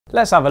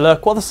Let's have a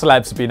look what the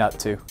celebs have been up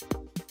to.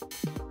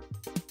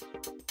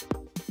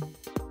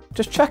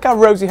 Just check out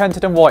Rosie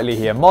Huntington-Whiteley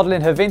here,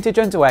 modelling her vintage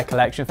underwear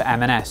collection for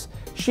M&S.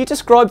 She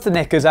describes the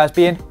knickers as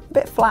being a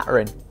bit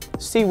flattering.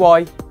 See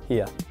why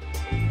here.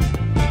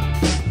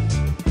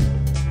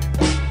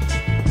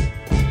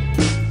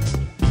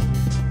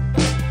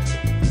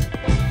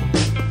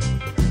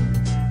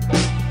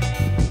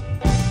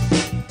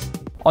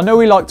 I know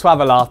we like to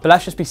have a laugh, but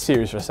let's just be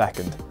serious for a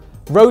second.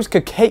 Rose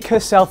could cake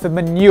herself in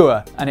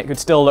manure and it could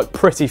still look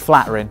pretty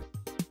flattering.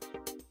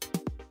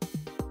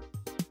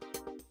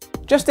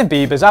 Justin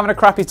Bieber's having a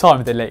crappy time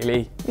with it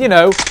lately. You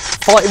know,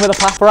 fighting with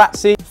a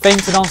paparazzi,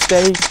 fainting on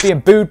stage, being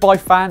booed by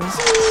fans.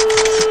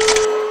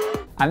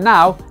 And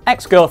now,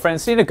 ex-girlfriend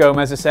Selena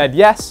Gomez has said,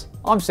 yes,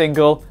 I'm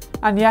single,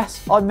 and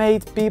yes, I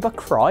made Bieber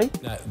cry.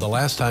 The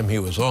last time he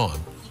was on,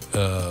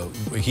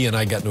 he and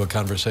I got into a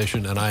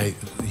conversation, and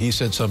he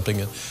said something,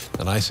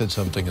 and I said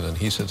something, and then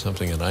he said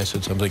something, and I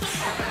said something,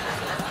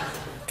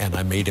 and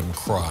I made him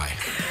cry.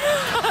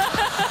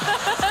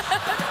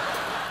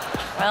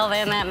 Well,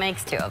 then that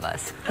makes two of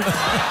us.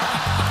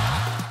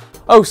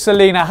 Oh,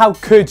 Selena, how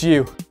could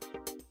you?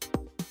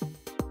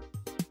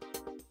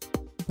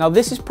 Now,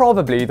 this is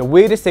probably the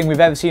weirdest thing we've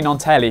ever seen on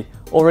telly,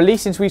 or at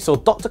least since we saw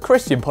Dr.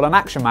 Christian pull an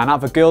action man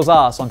out of a girl's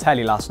arse on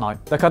telly last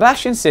night. The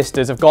Kardashian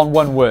sisters have gone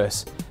one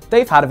worse.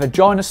 They've had a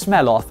vagina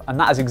smell off, and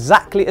that is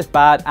exactly as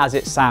bad as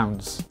it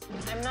sounds.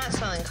 I'm not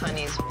smelling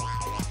Connie's.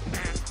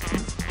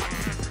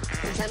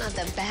 Is that not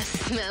the best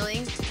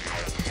smelling?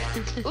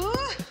 Ooh!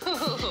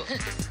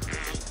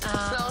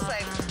 Smells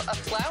like a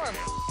flower.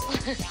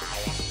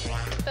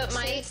 But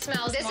my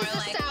smells more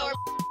like sour.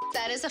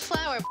 That is a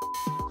flower.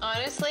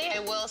 Honestly, I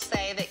will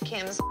say that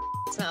Kim's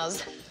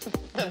smells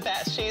the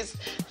best. She's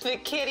the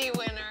kitty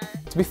winner.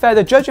 To be fair,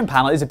 the judging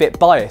panel is a bit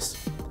biased.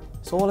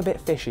 It's all a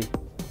bit fishy.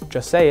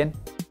 Just saying.